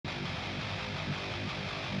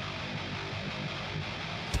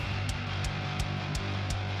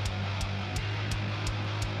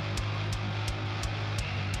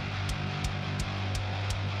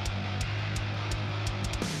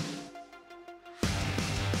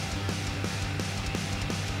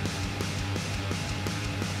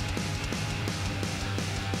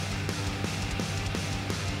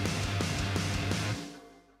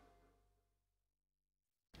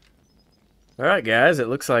Alright guys, it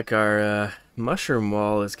looks like our mushroom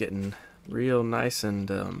wall is getting real nice and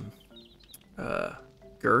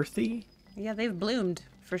girthy. Yeah, they've bloomed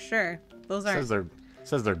for sure. Those are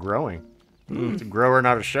Says they're growing. It's a grower,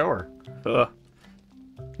 not a shower.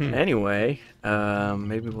 Anyway,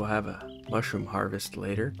 maybe we'll have a mushroom harvest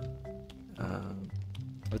later.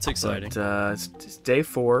 That's exciting. But, it's day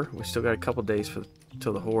 4. We still got a couple days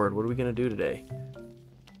till the horde. What are we gonna do today?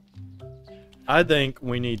 I think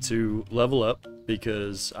we need to level up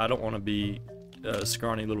because I don't want to be a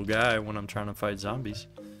scrawny little guy when I'm trying to fight zombies.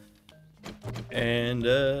 And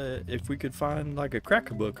if we could find like a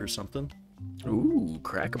cracker book or something. Ooh,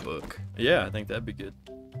 crack a book. Yeah, I think that'd be good.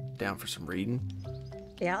 Down for some reading.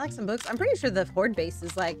 Yeah, I like some books. I'm pretty sure the horde base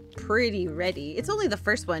is like pretty ready. It's only the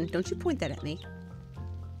first one. Don't you point that at me.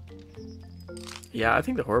 Yeah, I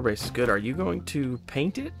think the horde base is good. Are you going to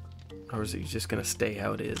paint it? Or is it just gonna stay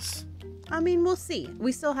how it is? I mean, we'll see.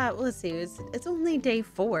 We still have, let's see, it's only day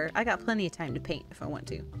 4. I got plenty of time to paint if I want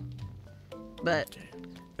to. But,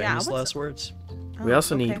 yeah. Famous last words. We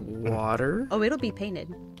also okay. need water. Oh, it'll be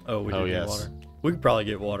painted. Oh, we do need yes. water. We could probably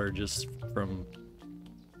get water just from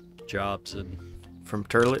jobs and From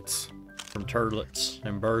turlets. from turtlets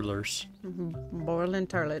and burglars. Boiling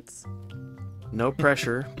turlets. No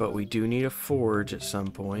pressure, but we do need a forge at some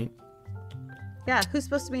point. Yeah, who's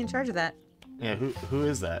supposed to be in charge of that? Yeah, who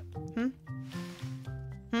is that?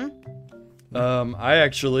 I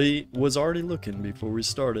actually was already looking before we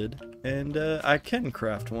started, and I can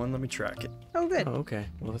craft one. Let me track it. Oh, good. Oh, okay.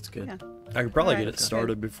 Well, that's good. Yeah. I could probably Alright, get it okay.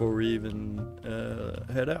 started before we even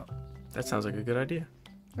head out. That sounds like a good idea.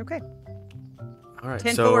 Okay. All right,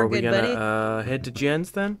 10-4, so are we good gonna head to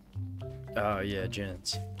Jen's then? Oh, yeah,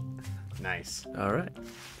 gents. Nice. All right.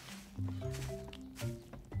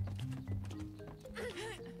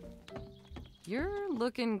 You're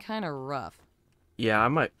looking kind of rough. Yeah, I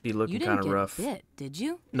might be You looking didn't kind of get rough. bit, did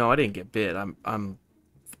you? No, I didn't get bit.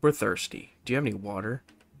 We're thirsty. Do you have any water?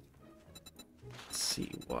 Let's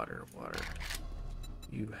see, water.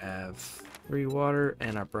 You have 3 water,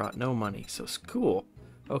 and I brought no money, so it's cool.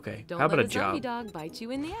 Okay, Don't how about let a zombie job? dog bite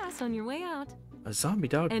you in the ass on your way out. A zombie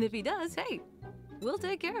dog? And if he does, hey, we'll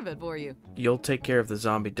take care of it for you. You'll take care of the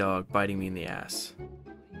zombie dog biting me in the ass.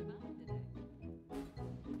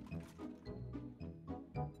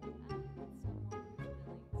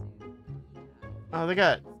 Oh, they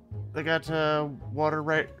got water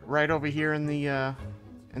right over here in the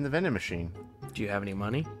vending machine. Do you have any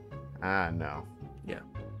money? No. Yeah.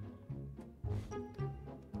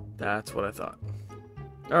 That's what I thought.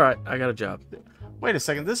 All right, I got a job. Wait a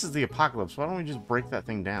second. This is the apocalypse. Why don't we just break that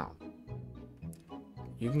thing down?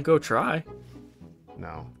 You can go try.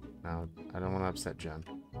 No, I don't want to upset Jen.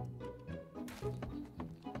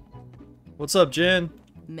 What's up, Jen?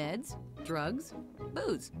 Meds, drugs,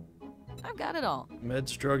 booze. I've got it all.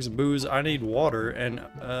 Meds, drugs, and booze. I need water, and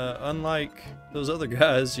unlike those other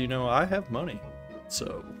guys, you know, I have money.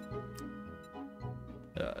 So,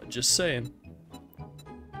 just saying.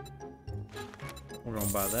 We're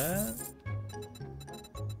gonna buy that.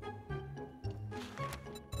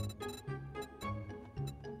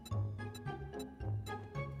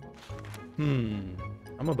 I'm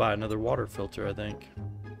gonna buy another water filter, I think.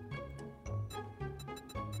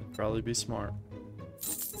 That'd probably be smart.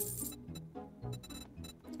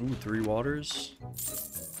 Ooh, 3 waters.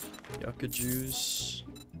 Yucca juice.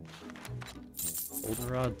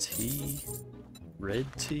 Goldenrod tea. Red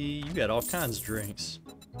tea. You got all kinds of drinks.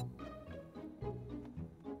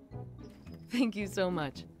 Thank you so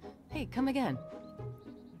much. Hey, come again.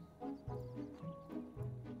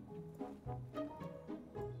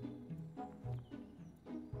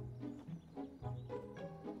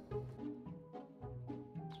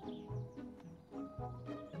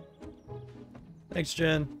 Thanks,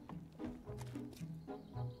 Jen.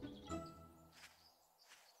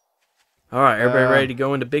 All right, everybody ready to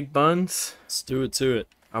go into Big Buns? Let's do it to it.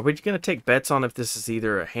 Are we gonna take bets on if this is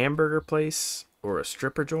either a hamburger place or a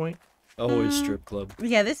stripper joint? Always strip club.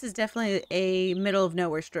 Yeah, this is definitely a middle of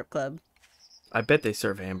nowhere strip club. I bet they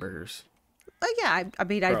serve hamburgers Oh, yeah, I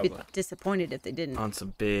mean, I'd be Probably. disappointed if they didn't. on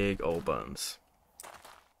some big old buns.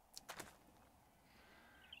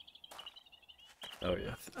 Oh,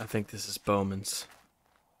 yeah. I think this is Bowman's.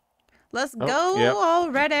 Let's Oh, go yep.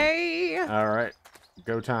 already. All right,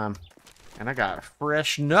 go time. And I got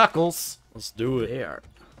fresh knuckles. Let's do it. They are.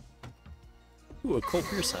 Ooh, a cold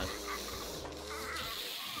beer sign.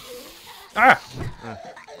 Ah!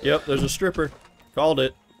 Yep, there's a stripper. Called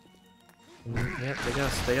it. Yep,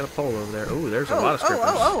 they got a pole over there. Ooh, there's a lot of strippers.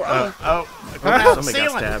 Oh, Somebody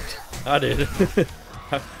got stabbed. I did.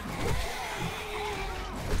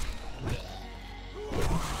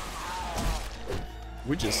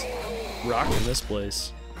 We just rocking this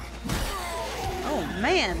place. Oh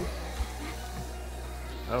man.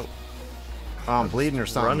 Oh. Oh, I'm bleeding or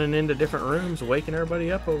something. Running into different rooms, waking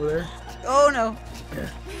everybody up over there. Oh no.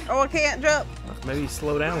 Oh, I can't jump. Maybe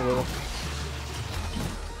slow down a little.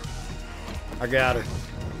 I got her.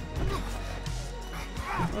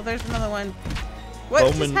 Well, there's another one.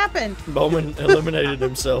 What just happened? Bowman eliminated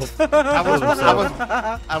himself.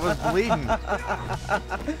 I was bleeding.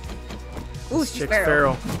 Ooh, she's Chick's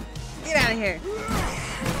feral. feral. Get out of here.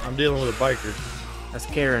 I'm dealing with a biker. That's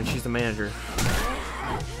Karen. She's the manager.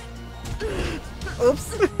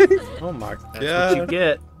 Oops. Oh my That's what you god.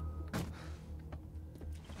 get.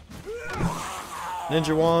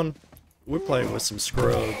 Ninjajuan, we're playing with some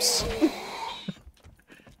scrubs.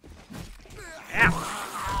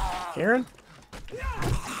 Karen?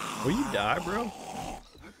 Will you die, bro? Oh,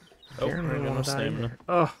 Karen, I I got don't no want to die stamina. either.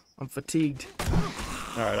 Oh, I'm fatigued.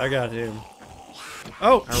 Alright, I got him.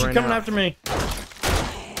 Oh, I she's ran coming out. after me.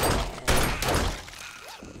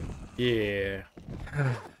 Yeah.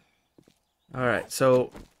 Alright,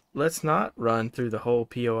 so let's not run through the whole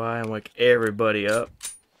POI and wake everybody up.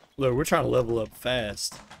 Look, we're trying to level up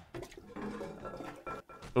fast.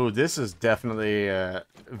 Oh, this is definitely a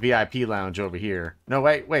VIP lounge over here. No,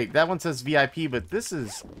 wait. That one says VIP, but this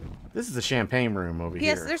is a champagne room over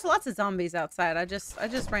Yes, here. there's lots of zombies outside. I just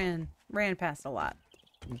ran past a lot.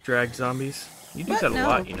 Drag zombies. You do What? that a No.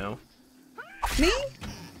 lot, you know. Me?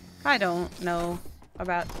 I don't know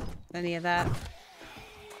about any of that.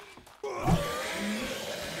 I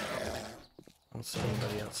don't see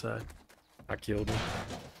anybody outside. I killed him.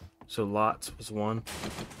 So Lots was one.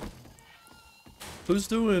 Who's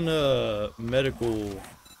doing medical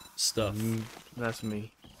stuff? That's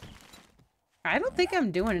me. I don't think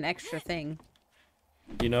I'm doing an extra thing.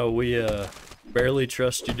 You know, we barely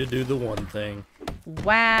trust you to do the one thing.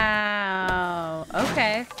 Wow.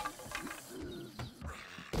 Okay.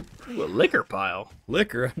 Ooh, a liquor pile.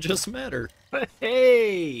 Liquor, I just met her.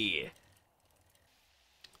 Hey!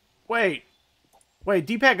 Wait,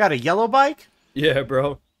 Dpat got a yellow bike? Yeah,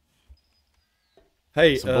 bro.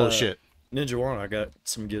 Hey, Some bullshit. Ninjajuan, I got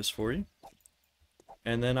some gifts for you.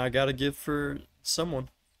 And then I got a gift for someone.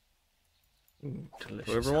 Ooh,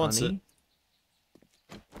 delicious Whoever wants honey.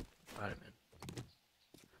 Vitamin.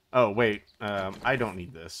 Oh, wait. I don't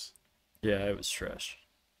need this. Yeah, it was trash.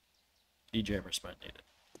 EjamerZz might need it.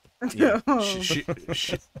 Yeah.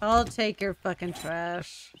 I'll take your fucking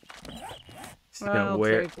trash. She's gonna I'll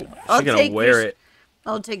wear. take it. She's I'll gonna take wear your- it.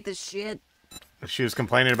 I'll take this shit. She was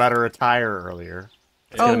complaining about her attire earlier.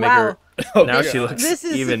 It's Oh, gonna make wow. her. Oh, Now yeah. she looks This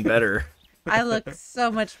is- even better. I look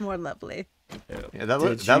so much more lovely. Yeah, that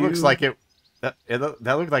looks you- like it. That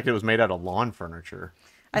looked like it was made out of lawn furniture.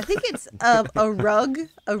 I think it's a rug.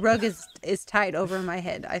 A rug is tied over my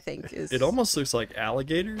head. I think is. It almost looks like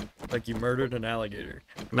alligator. Like you murdered an alligator.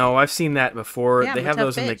 No, I've seen that before. Yeah, They I'm a have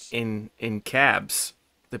tough those bitch. in cabs.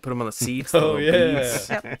 They put them on the seats. Oh, the little yeah. beads.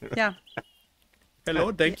 Yep. Yeah.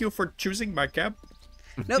 Hello, thank you for choosing my cab.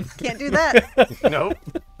 Nope. Can't do that. Nope.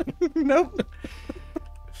 Nope.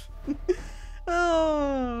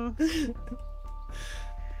 Oh.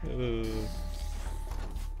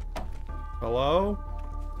 Hello?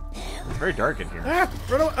 It's very dark in here. Ah,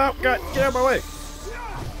 run away. Oh, God, get out of my way.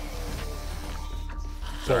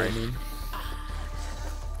 Sorry.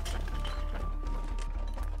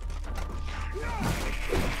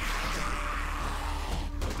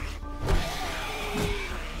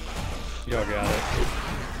 Y'all got it.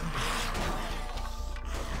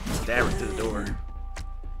 Stab her through the door.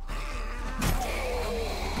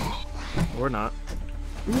 Or not.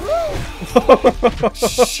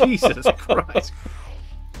 Jesus Christ.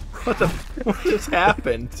 What just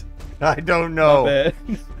happened? I don't know. Bad.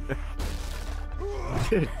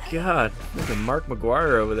 Good God. Look at Mark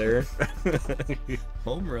McGuire over there.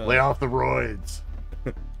 Home run. Lay off the roids.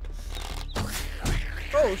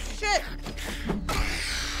 Oh shit.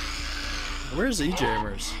 Where's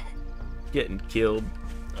EjamerZz? Getting killed.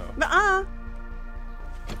 Nuh-uh.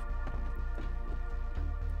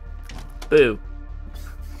 Boo.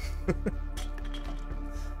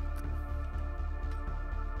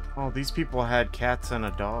 Oh, these people had cats and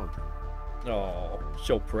a dog. Oh,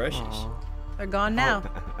 so precious. Aw. They're gone now.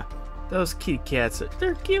 Those kitty cats,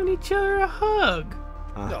 they're giving each other a hug.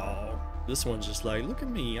 Oh, this one's just like, look at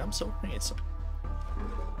me, I'm so handsome.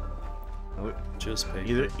 Just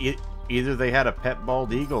paper. Either they had a pet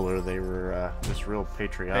bald eagle or they were just real Hey,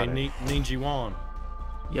 patriotic. Ninjajuan.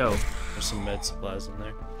 Yo. There's some med supplies in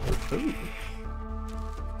there. Ooh.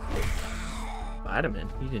 Vitamin.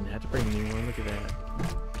 You didn't have to bring me one. Look at that.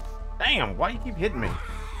 Damn, why you keep hitting me?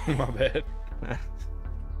 My bad.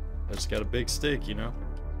 I just got a big stick, you know?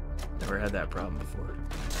 Never had that problem before.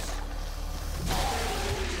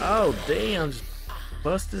 Oh, damn. Just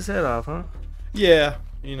bust his head off, huh? Yeah,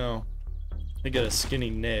 you know. I got a skinny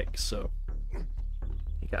neck, so.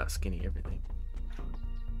 He got skinny everything.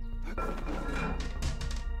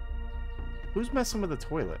 Who's messing with the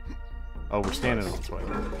toilet? Oh, we're standing on the toilet.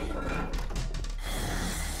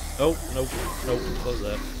 Oh, nope, nope, close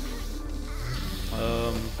that.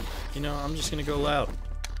 You know, I'm just gonna go loud.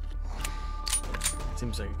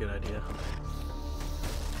 Seems like a good idea.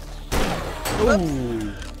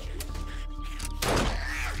 Ooh.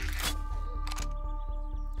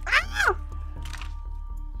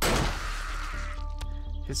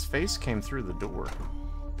 His face came through the door.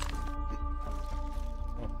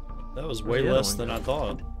 That was way the other less one than go? I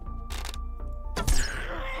thought.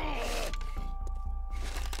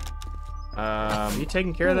 Are you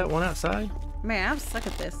taking care of that one outside? Man, I'm stuck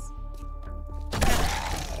at this.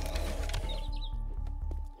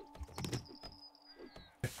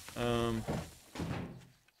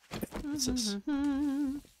 What's this?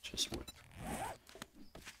 Just what?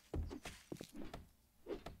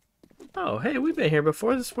 Oh, hey, we've been here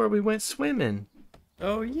before. This is where we went swimming.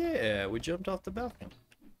 Oh yeah, we jumped off the balcony.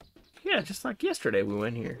 Yeah, just like yesterday we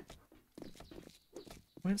went here.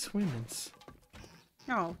 Went swimming.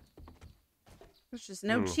 Oh. There's just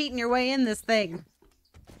no cheating your way in this thing.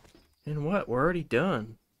 And what? We're already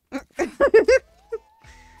done.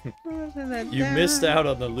 You missed out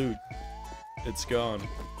on the loot. It's gone.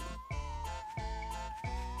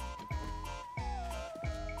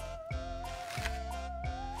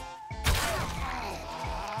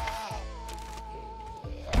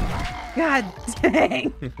 God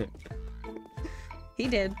dang. He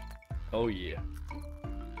did. Oh yeah.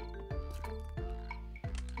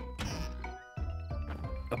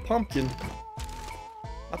 A pumpkin.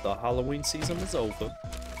 I thought Halloween season was over.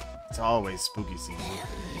 It's always spooky season.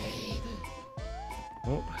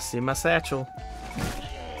 Oh, I see my satchel.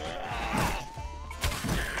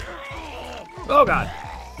 Oh, God.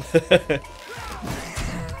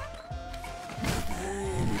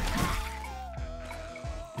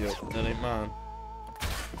 Yep, that ain't mine.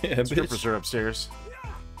 Yeah, Strippers bitch. are upstairs.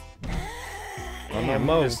 I'm on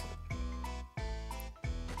Mo. You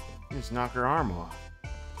just knock her arm off.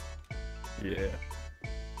 Yeah.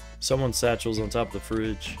 Someone's satchel's on top of the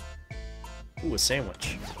fridge. Ooh, a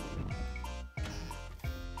sandwich.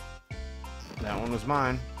 That one was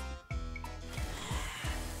mine.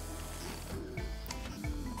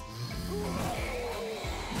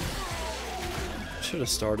 Should have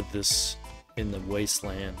started this in the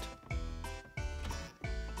wasteland.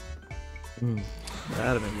 That'd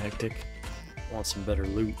have been hectic. Want some better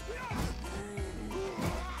loot.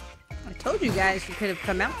 I told you guys you could have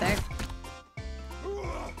come out there.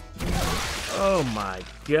 Oh, my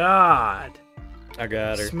God. I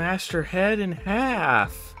got her. Smashed her head in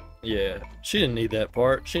half. Yeah, she didn't need that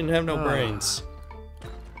part. She didn't have no brains.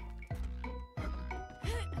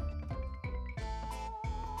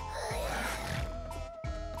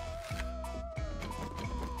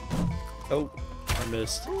 Oh, I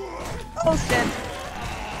missed. Oh shit.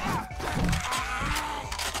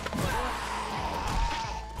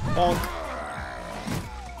 Bonk.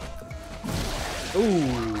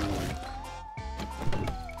 Ooh.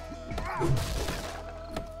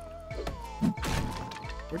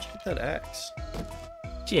 Where'd you get that axe?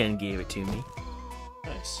 Jen gave it to me.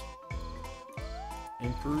 Nice.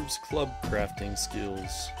 Improves club crafting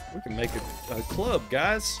skills. We can make a club,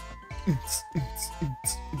 guys.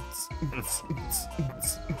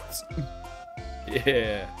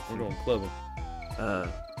 Yeah, we're going clubbing.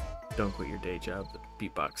 Don't quit your day job. The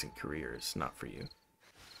beatboxing career is not for you.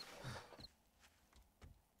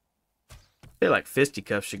 I feel like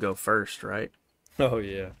fisticuffs should go first, right? Oh,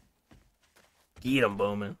 yeah. Get him,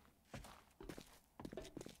 Bowman.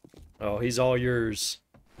 Oh, he's all yours.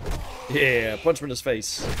 Yeah, punch him in his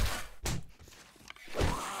face.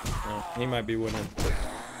 Oh, he might be winning.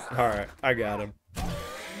 Alright, I got him.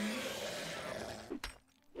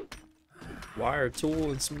 Wire tool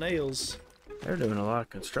and some nails. They're doing a lot of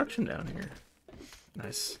construction down here.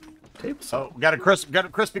 Nice table saw. Oh, got a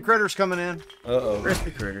crispy critters coming in. Uh-oh. Crispy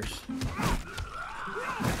critters.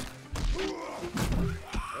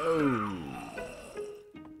 Oh.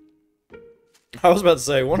 I was about to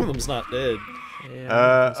say, one of them's not dead.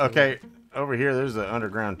 Yeah. Okay. Over here, there's an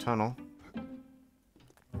underground tunnel.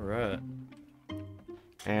 Alright.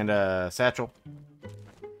 And satchel.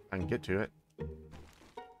 I can get to it.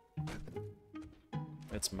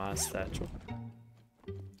 It's my satchel.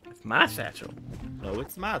 It's my satchel. No,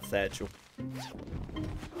 it's my satchel.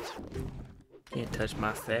 Can't touch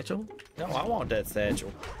my satchel. No, I want that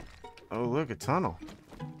satchel. Oh, look, a tunnel.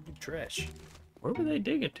 Trash. Where were they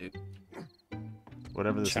digging to?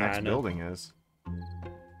 Whatever this next China. building is.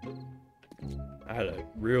 I had a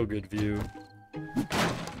real good view.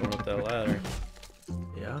 Going up that ladder.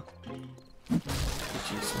 Yeah.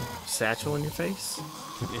 Jeez, satchel in your face?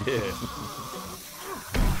 Yeah.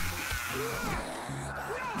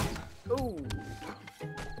 Oh.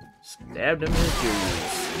 Stabbed him in the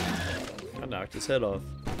juice. I knocked his head off.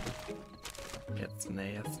 It's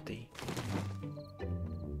nasty.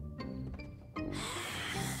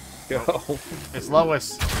 Go. It's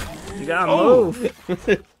Lois. You gotta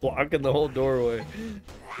move. Blocking the whole doorway.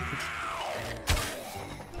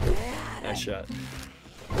 Nice shot.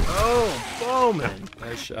 Oh, Bowman.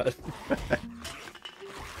 Nice shot.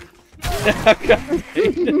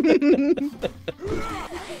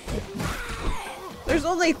 There's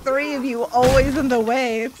only 3 of you always in the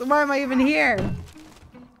way, so why am I even here?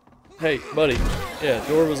 Hey, buddy. Yeah,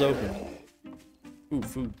 door was open. Ooh,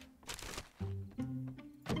 food.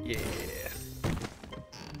 Yeah.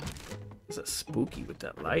 It's a spooky with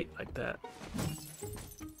that light like that.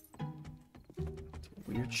 It's a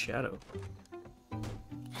weird shadow.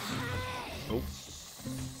 Nope.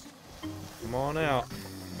 Come on out.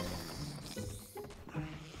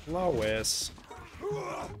 Lois.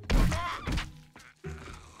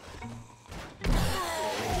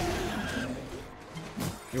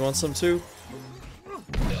 You want some too?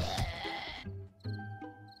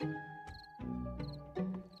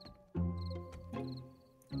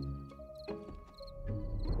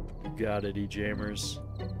 You got it, EjamerZz.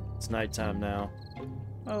 It's nighttime now.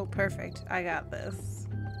 Oh, perfect. I got this.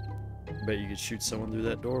 Bet you could shoot someone through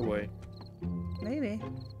that doorway. Maybe.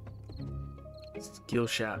 Skill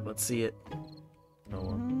shot. Let's see it. No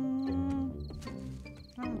one.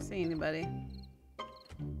 I don't see anybody.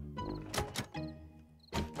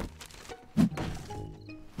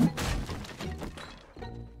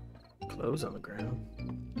 Clothes on the ground.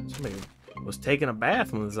 Somebody was taking a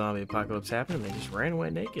bath when the zombie apocalypse happened and they just ran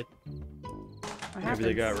away naked. What Maybe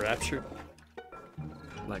they happens? got raptured.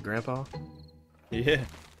 Like Grandpa. Yeah.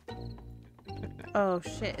 Oh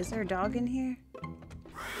shit, is there a dog in here?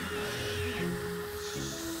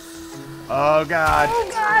 Oh, God. Oh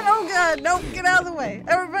god, oh god! Nope, get out of the way!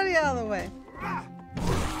 Everybody out of the way!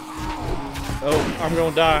 Oh, I'm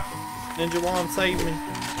gonna die. Ninjajuan, save me.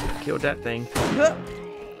 Killed that thing. Huh.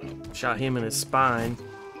 Shot him in his spine.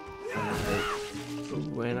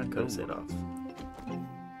 Ooh, and I cut his head off.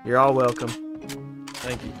 You're all welcome.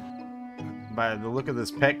 Thank you. By the look of this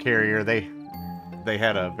pet carrier, they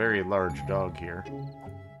had a very large dog here.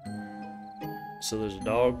 So there's a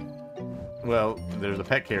dog? Well, there's a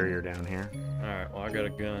pet carrier down here. Alright, well I got a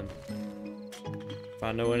gun. If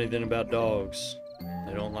I know anything about dogs,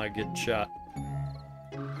 they don't like getting shot.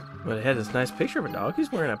 But it had this nice picture of a dog.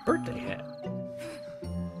 He's wearing a birthday hat.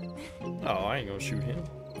 Oh, I ain't gonna shoot him.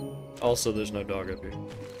 Also, there's no dog up here.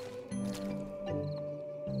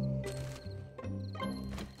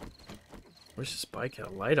 Where's the spike? Got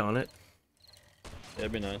a light on it.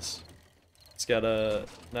 That'd be nice. It's got a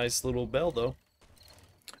nice little bell though.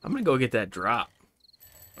 I'm gonna go get that drop.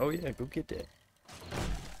 Oh yeah, go get that.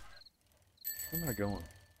 Where am I going?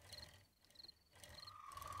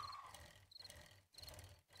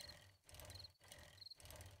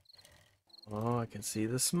 Oh, I can see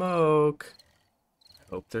the smoke. I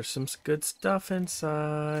hope there's some good stuff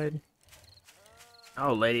inside.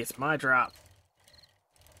 Oh, lady, it's my drop.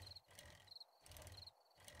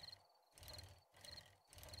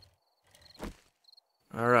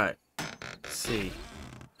 All right. Let's see.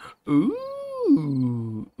 Ooh,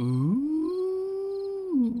 ooh.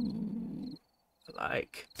 I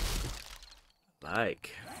like.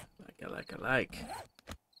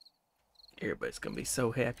 Everybody's gonna be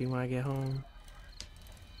so happy when I get home.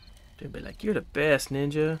 They'll be like, "You're the best,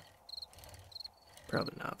 Ninja."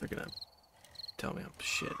 Probably not. They're gonna tell me I'm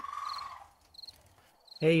shit.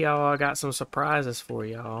 Hey, y'all, I got some surprises for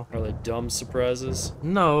y'all. Are they dumb surprises?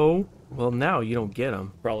 No. Well, now you don't get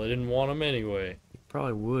them. Probably didn't want them anyway. You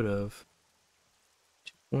probably would have.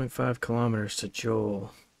 2.5 kilometers to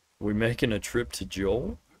Joel. We making a trip to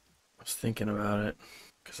Joel? I was thinking about it,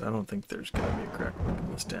 because I don't think there's gonna be a crack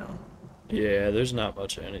in this town. Yeah, there's not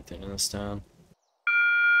much of anything in this town.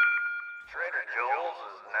 Trader Joel's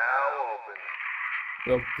is now open.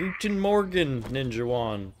 Well, Guten Morgen,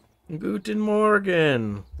 Ninjajuan. Guten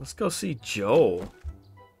Morgen. Let's go see Joel.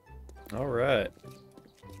 Alright.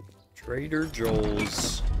 Trader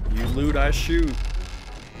Joel's. You loot, I shoot.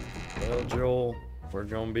 Well, Joel, we're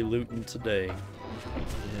gonna be looting today. Yeah,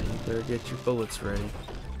 you better get your bullets ready.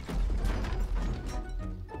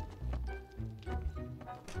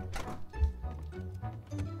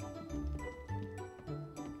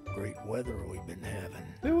 great weather we've been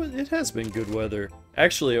having. It has been good weather.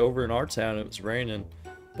 Actually, over in our town it was raining,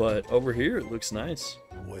 but over here it looks nice.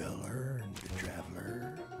 Well earned,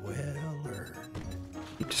 traveler. Well earned.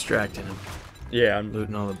 Keep distracting him. Yeah, I'm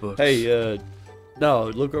Looting all the books. Hey, no,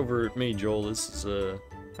 look over at me, Joel. This is,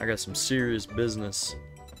 I got some serious business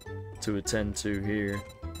to attend to here.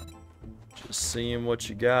 Just seeing what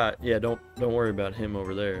you got. Yeah, don't worry about him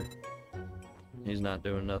over there. He's not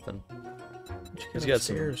doing nothing. He's got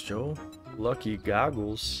some upstairs, Joel. lucky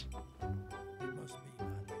goggles. It must be my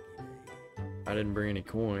lucky day. I didn't bring any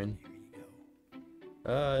coin.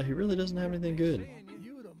 He really doesn't have anything good.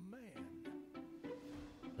 You the man.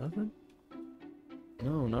 Nothing?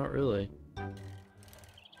 No, not really.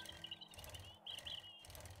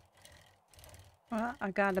 Well,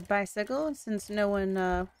 I got a bicycle. Since no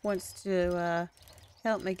one wants to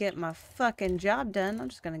help me get my fucking job done, I'm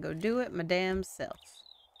just gonna go do it my damn self.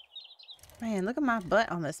 Man, look at my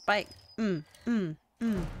butt on this bike.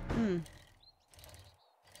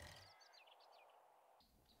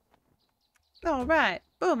 All right,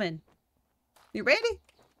 Bowman. You ready?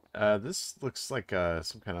 This looks like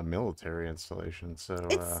some kind of military installation. So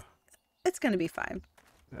It's gonna be fine.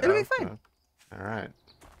 It'll be fine. All right.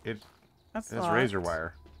 That's It's razor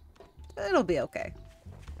wire. It'll be okay.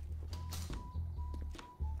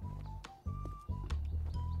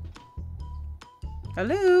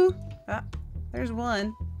 Hello? Ah, there's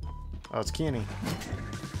one. Oh, it's Kenny.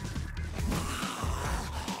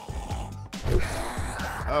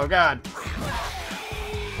 Oh God.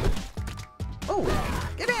 Oh,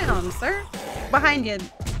 get down, sir. Behind you.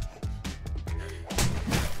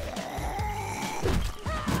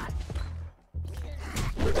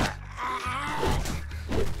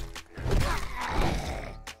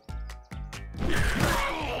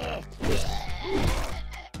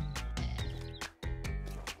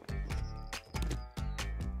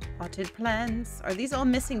 Haunted plans. Are these all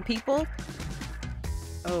missing people?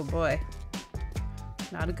 Oh boy.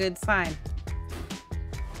 Not a good sign.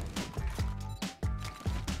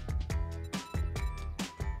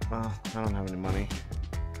 Well, I don't have any money.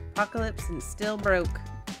 Apocalypse and still broke.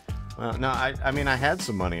 Well, no, I mean, I had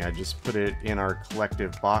some money. I just put it in our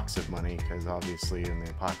collective box of money because obviously in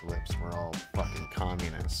the apocalypse we're all fucking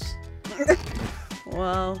communists.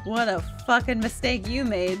 Well, what a fucking mistake you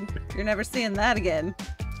made. You're never seeing that again.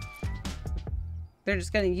 They're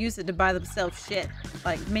just gonna use it to buy themselves shit,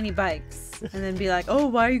 like mini bikes, and then be like, oh,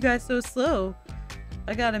 why are you guys so slow?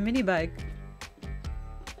 I got a mini bike.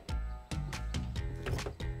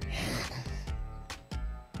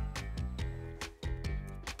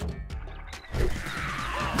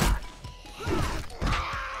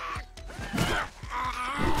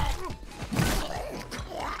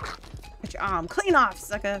 Get your arm clean off,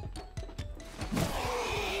 sucker.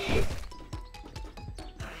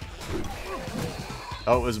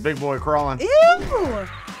 Oh, it was a big boy crawling. Ew! Oh,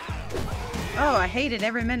 I hated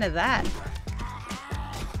every minute of that.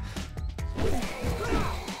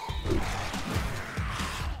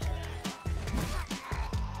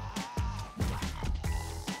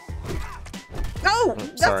 Oh,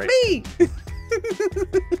 that's sorry. me!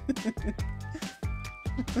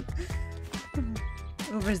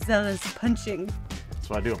 Overzealous punching. That's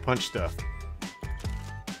why I do a punch stuff.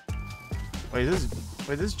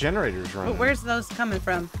 Wait, this generator's running. But where's those coming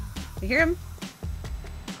from? You hear them?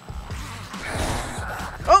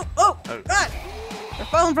 Oh! God! They're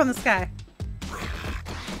falling from the sky.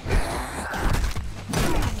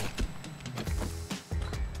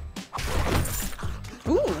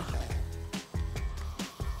 Ooh!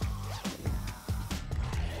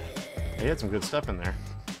 They had some good stuff in there.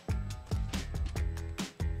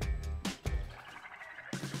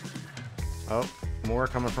 Oh, more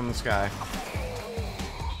coming from the sky.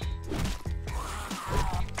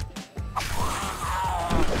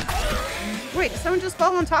 Wait, did someone just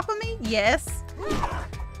fall on top of me? Yes.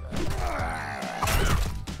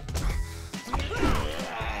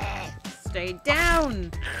 Stay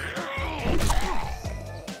down.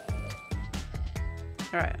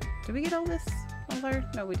 Alright, did we get all this?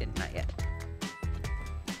 No, we didn't, not yet.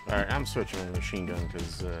 Alright, I'm switching to the machine gun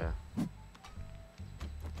because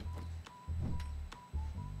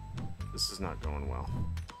this is not going well.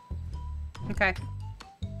 Okay.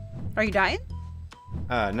 Are you dying?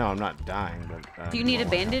 No, I'm not dying, but... Do you need a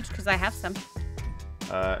bandage? Because I have some.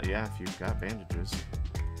 Yeah, if you've got bandages.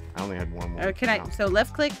 I only had one more. Can I... So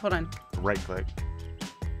left click? Hold on. Right click.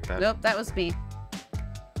 Nope, that was me.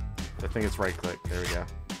 I think it's right click. There we go.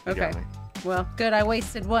 You Okay. got me. Well, good. I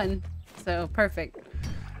wasted one. So, perfect.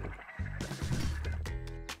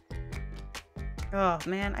 Oh,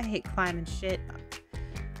 man. I hate climbing shit.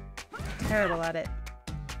 I'm terrible at it.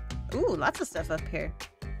 Ooh, lots of stuff up here.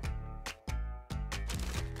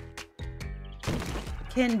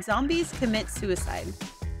 Can zombies commit suicide?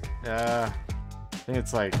 I think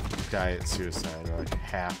it's like diet suicide or like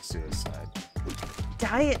half suicide.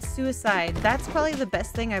 Diet suicide. That's probably the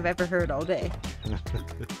best thing I've ever heard all day.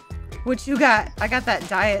 What you got? I got that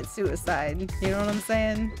diet suicide. You know what I'm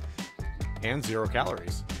saying? And 0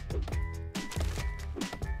 calories.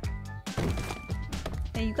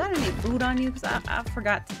 Hey, you got any food on you? Because I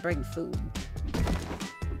forgot to bring food.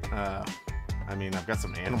 I mean, I've got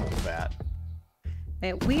some animal fat.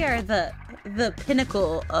 Man, we are the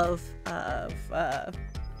pinnacle of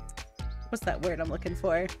what's that word I'm looking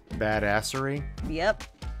for? Badassery. Yep.